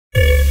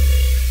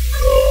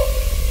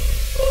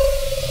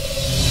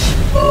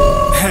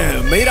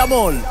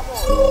amor,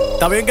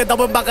 está bien que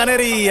estamos en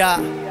bacanería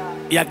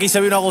y aquí se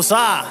vino a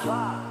gozar.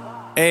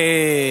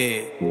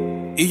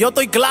 Y yo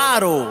estoy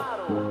claro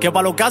que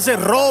para lo que hace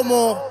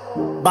Romo,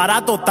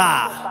 barato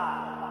está.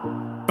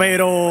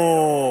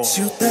 Pero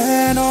si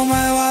usted no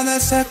me va de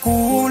ese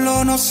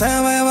culo, no se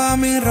beba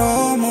mi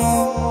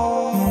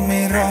romo,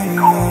 mi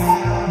romo.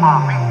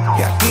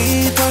 Y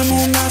aquí todo el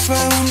mundo hace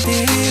un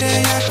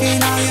tigre y aquí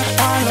nadie es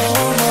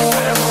palomo.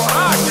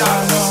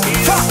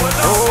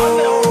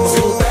 Si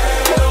usted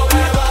no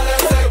me va de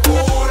ese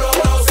culo,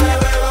 no se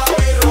beba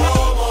mi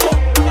romo.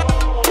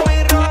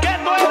 ¿qué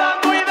estoy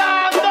dando y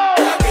dando?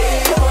 Y aquí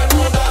todo el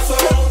mundo hace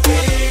un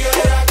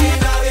tigre y aquí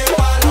nadie es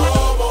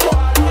palomo.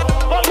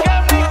 Porque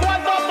en mi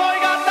cuarto estoy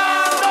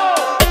gastando.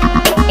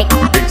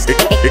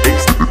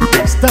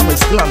 Está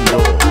mezclando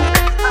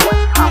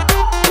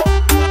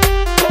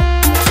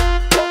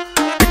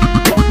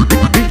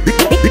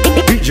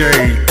DJ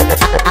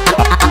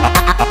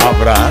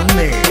Abraham,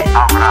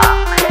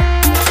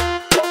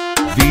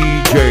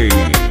 DJ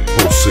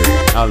José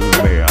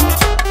Almea,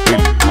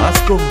 el más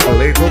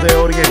completo de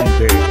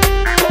Oriente.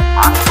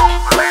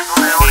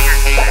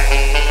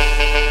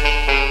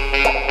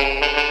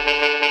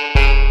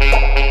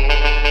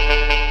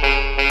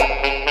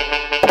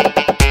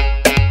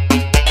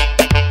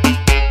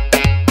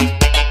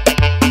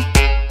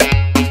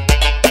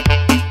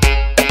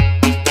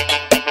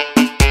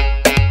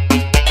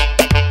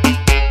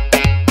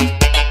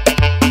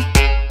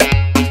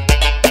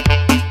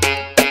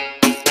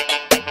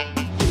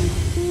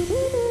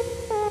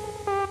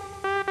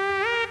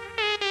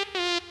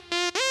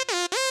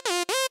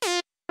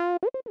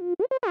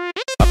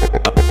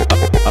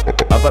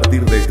 A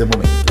partir de este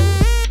momento,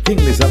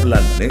 quien les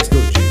habla, Néstor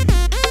G,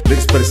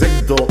 les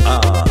presento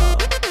a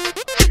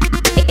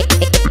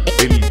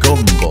el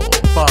combo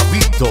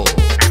Pavito.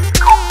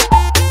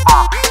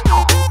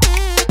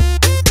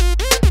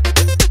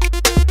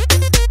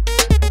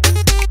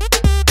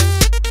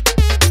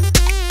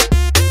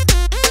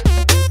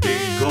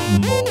 El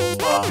combo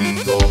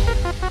Pavito.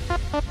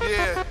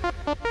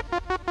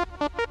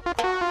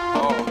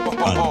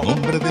 A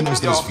nombre de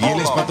nuestros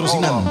fieles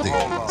patrocinantes,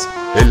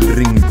 el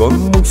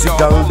Rincón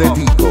Musical de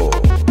Tico,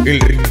 el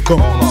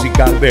Rincón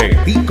Musical de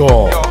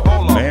Tico,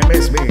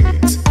 Memes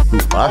Mix, tu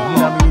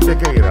página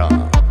minitequera,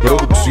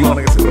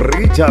 Producciones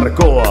Richard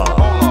Coa.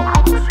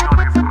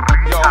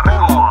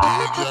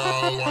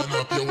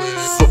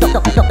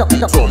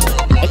 Somos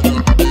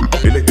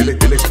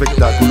el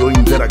espectáculo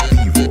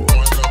interactivo,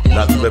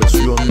 la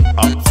diversión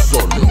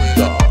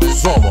absoluta.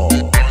 Somos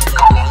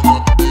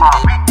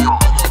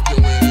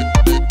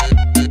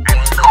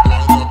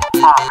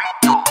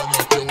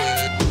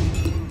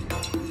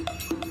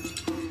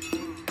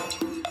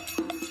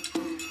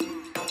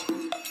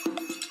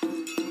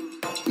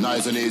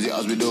nice and easy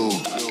as we do.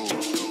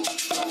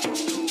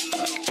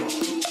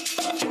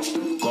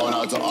 Going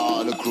out to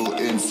all the crew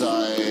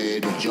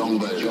inside the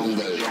jungle.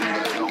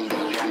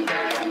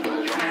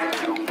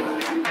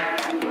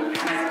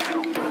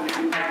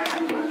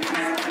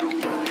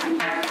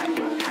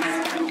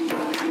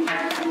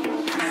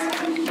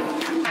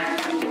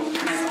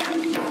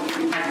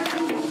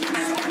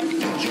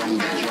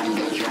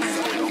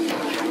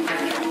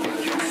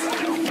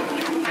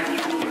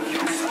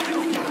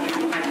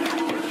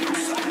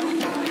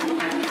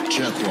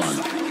 Check one,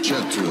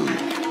 check two.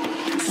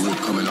 We're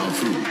coming on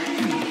through.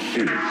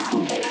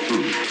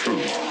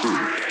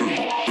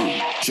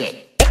 Check.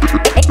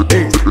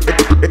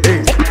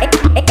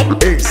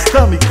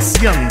 Está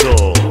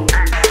mixeando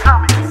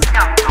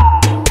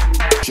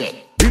Check.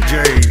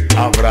 DJ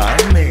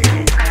Abraham,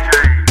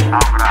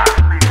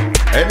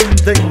 el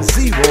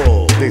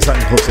intensivo de San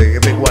José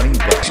de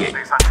Guarimpa.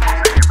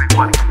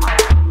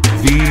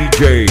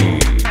 DJ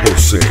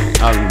José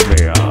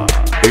Almea,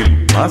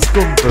 el más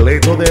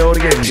completo de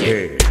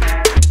Oriente.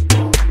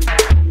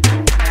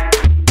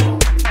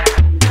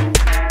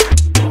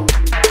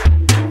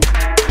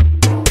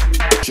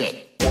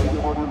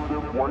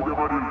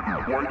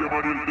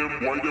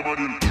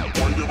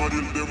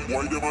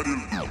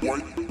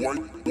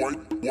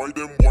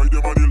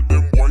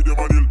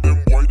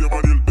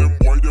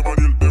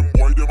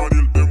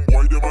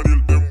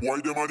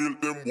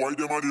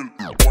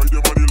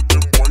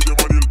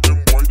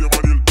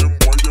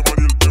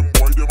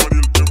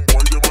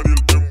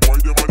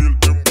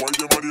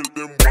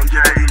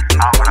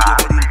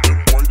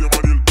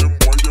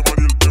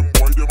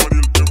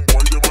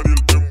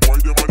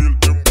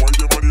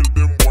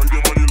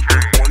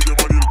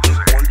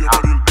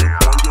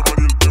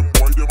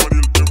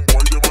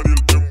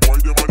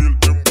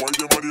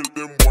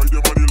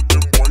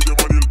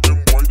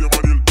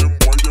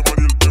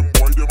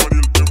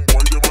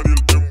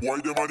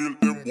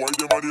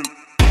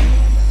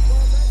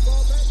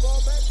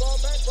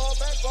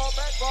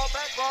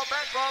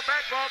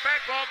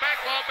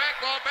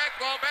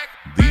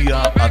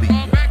 Día a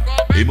día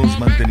hemos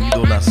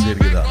mantenido la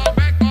seriedad,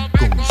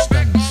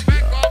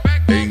 constancia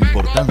e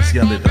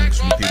importancia de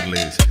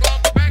transmitirles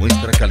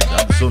nuestra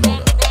calidad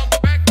sonora.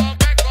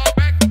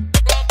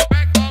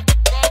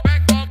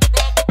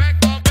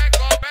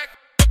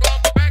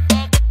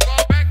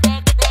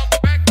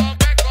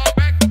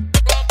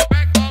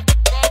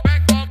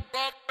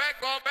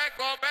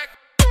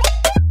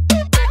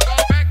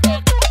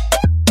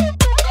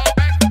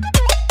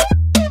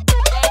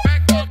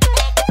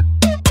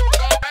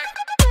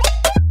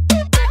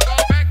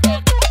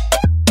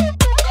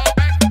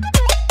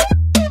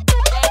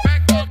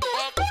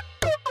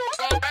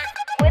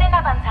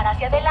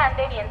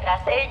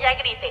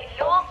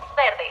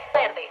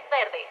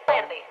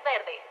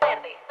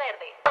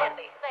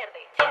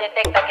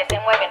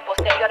 mueven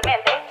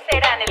posteriormente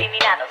serán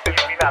eliminados.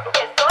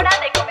 Es hora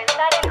de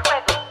comenzar el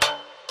juego.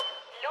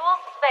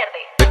 Luz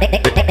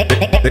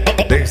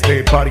verde.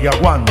 Desde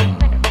Pariaguan.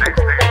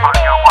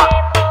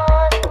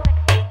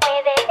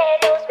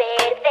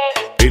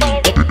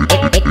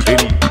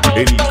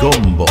 El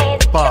combo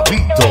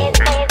Pavito.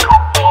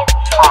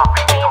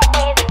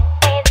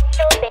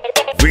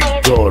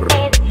 Víctor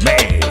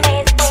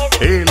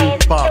Mix. El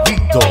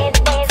Pavito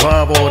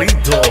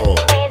favorito.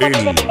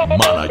 El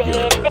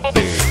manager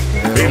de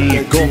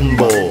El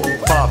Combo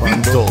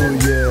Pavito.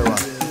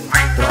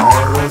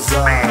 Traje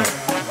rosado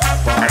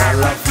para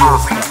la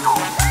fiesta,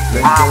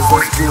 lentes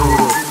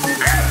oscuros,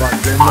 pa'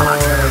 que no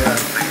vean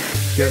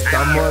que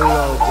estamos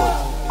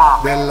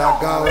locos de la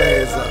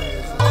cabeza.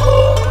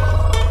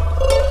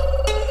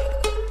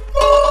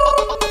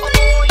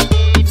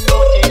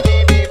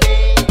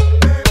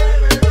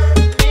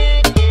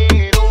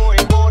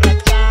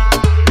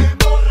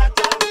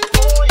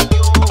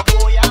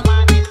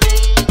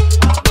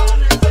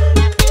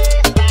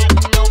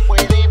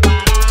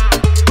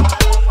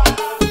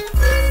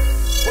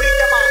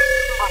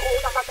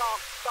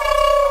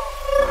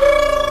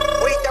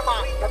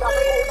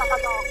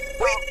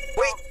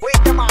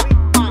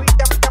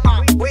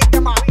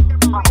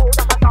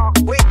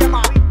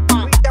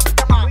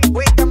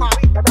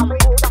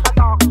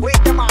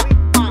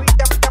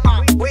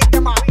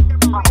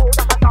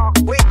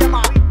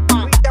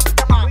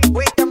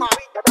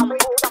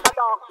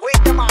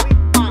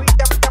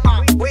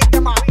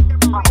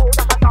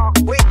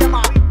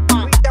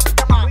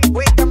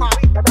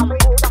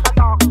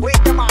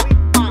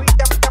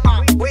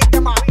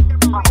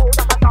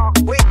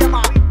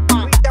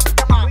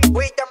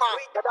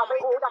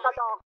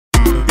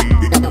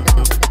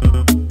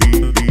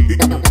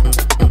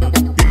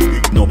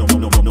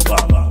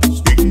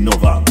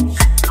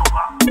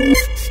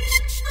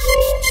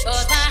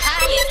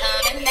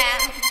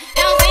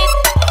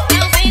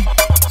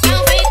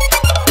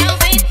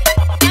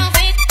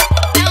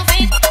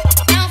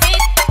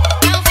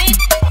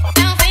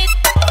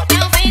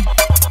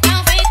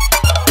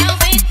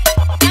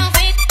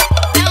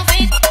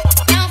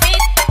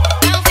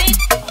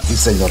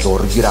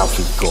 Diseñador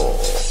gráfico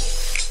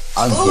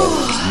Ángel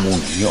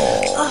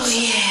Muñoz.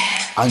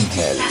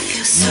 Ángel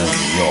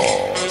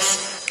Muñoz.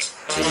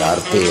 El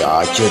arte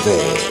HD.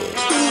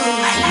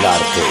 El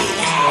arte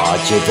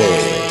HD.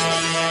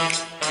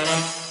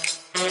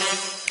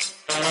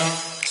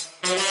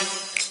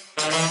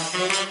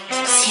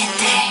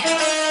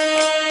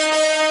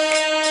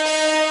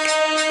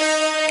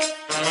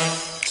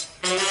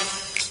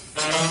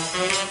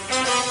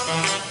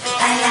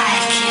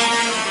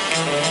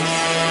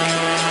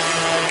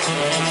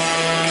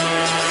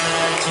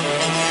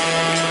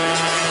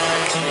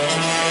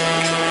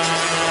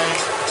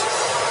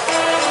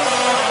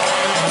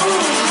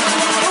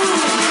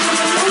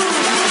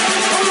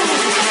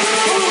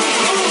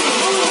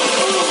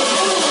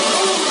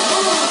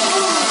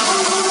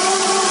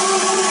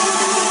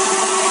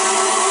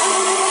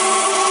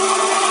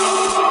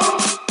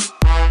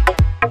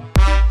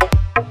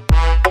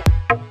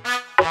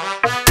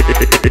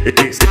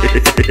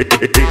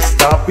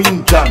 Está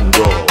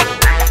pinchando.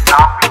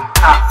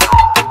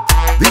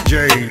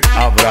 DJ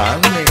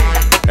Abraham,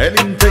 el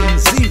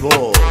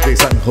intensivo de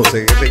San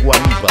José de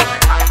Guanipa.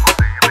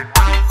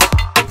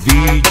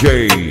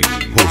 DJ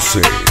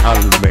José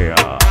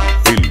Almea,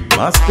 el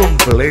más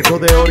completo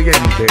de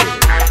Oriente.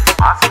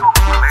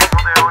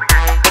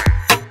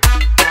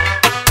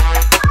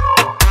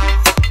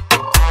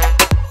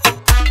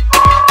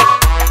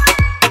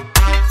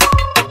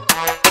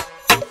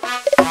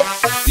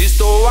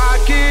 Estou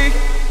aqui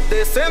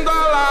descendo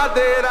a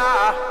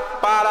ladeira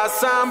para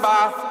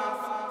samba,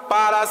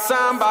 para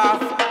samba.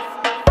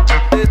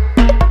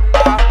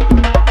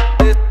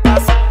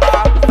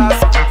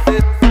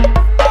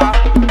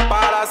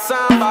 Para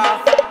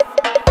samba.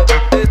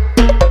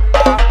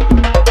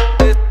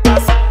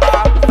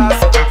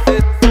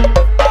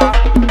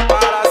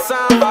 Para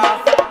samba.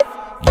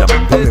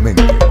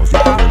 Lamentablemente hemos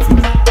llegado al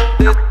final.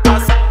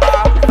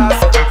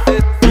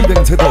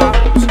 Cuídense todos.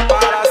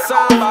 Para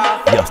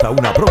samba. Y hasta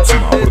una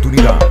próxima.